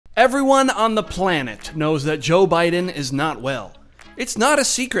Everyone on the planet knows that Joe Biden is not well. It's not a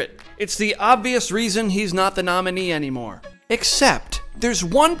secret. It's the obvious reason he's not the nominee anymore. Except, there's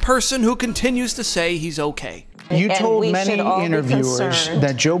one person who continues to say he's okay. You told many interviewers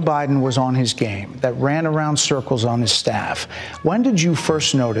that Joe Biden was on his game, that ran around circles on his staff. When did you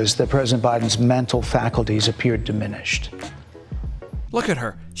first notice that President Biden's mental faculties appeared diminished? Look at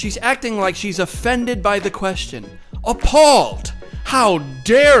her. She's acting like she's offended by the question. Appalled! How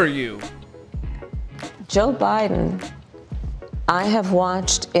dare you? Joe Biden, I have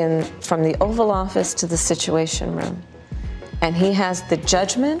watched from the Oval Office to the Situation Room, and he has the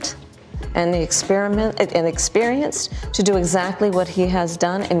judgment and the experience to do exactly what he has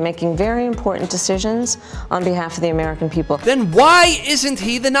done in making very important decisions on behalf of the American people. Then why isn't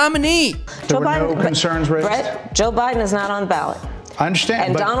he the nominee? There were no concerns raised? Brett, Joe Biden is not on the ballot. I understand.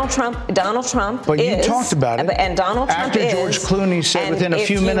 And Donald Trump but you talked about it. And Donald Trump after George Clooney said within a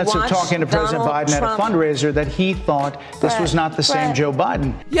few minutes of talking to President Biden at a fundraiser that he thought this was not the same Joe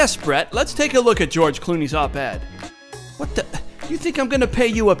Biden. Yes, Brett, let's take a look at George Clooney's op-ed. What the? You think I'm gonna pay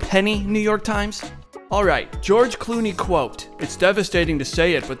you a penny, New York Times? All right, George Clooney quote, "It's devastating to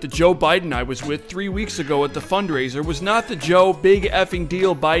say it, but the Joe Biden I was with 3 weeks ago at the fundraiser was not the Joe big effing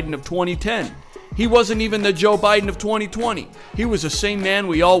deal Biden of 2010. He wasn't even the Joe Biden of 2020. He was the same man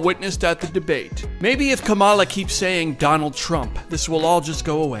we all witnessed at the debate. Maybe if Kamala keeps saying Donald Trump, this will all just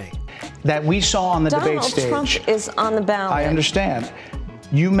go away." That we saw on the debate stage. Donald Trump is on the ballot. I understand.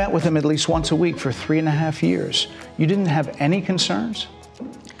 You met with him at least once a week for 3.5 years. You didn't have any concerns?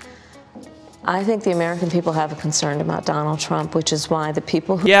 I think the American people have a concern about Donald Trump, which is why the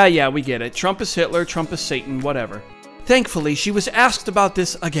people who... Yeah, we get it. Trump is Hitler, Trump is Satan, whatever. Thankfully, she was asked about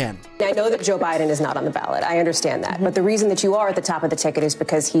this again. I know that Joe Biden is not on the ballot. I understand that. But the reason that you are at the top of the ticket is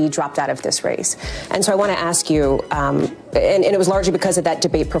because he dropped out of this race. And so I want to ask you, and it was largely because of that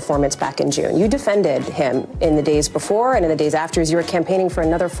debate performance back in June. You defended him in the days before and in the days after as you were campaigning for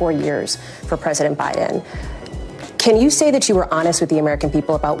another 4 years for President Biden. Can you say that you were honest with the American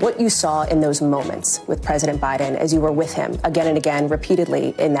people about what you saw in those moments with President Biden as you were with him again and again,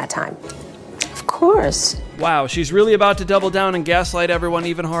 repeatedly in that time? Of course. Wow, she's really about to double down and gaslight everyone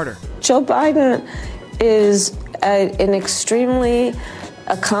even harder. Joe Biden is an extremely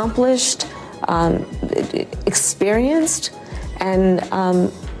accomplished, experienced, and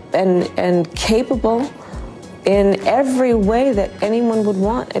capable in every way that anyone would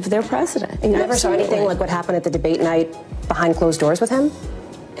want if they're president. And you never saw anything like what happened at the debate night behind closed doors with him?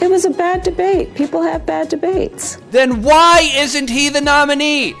 It was a bad debate. People have bad debates. Then why isn't he the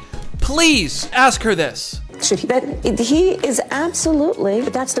nominee? Please ask her this. Should he? He is absolutely.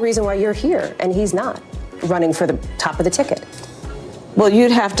 But that's the reason why you're here, and he's not running for the top of the ticket. Well,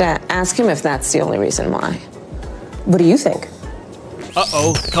 you'd have to ask him if that's the only reason why. What do you think?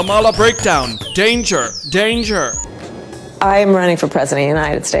 Uh-oh, Kamala breakdown. Danger, danger. I am running for president of the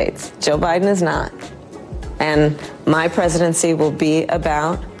United States. Joe Biden is not. And my presidency will be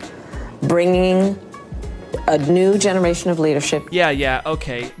about bringing a new generation of leadership. Yeah,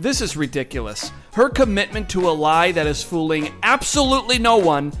 okay. This is ridiculous. Her commitment to a lie that is fooling absolutely no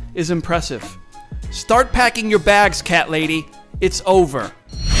one is impressive. Start packing your bags, cat lady. It's over.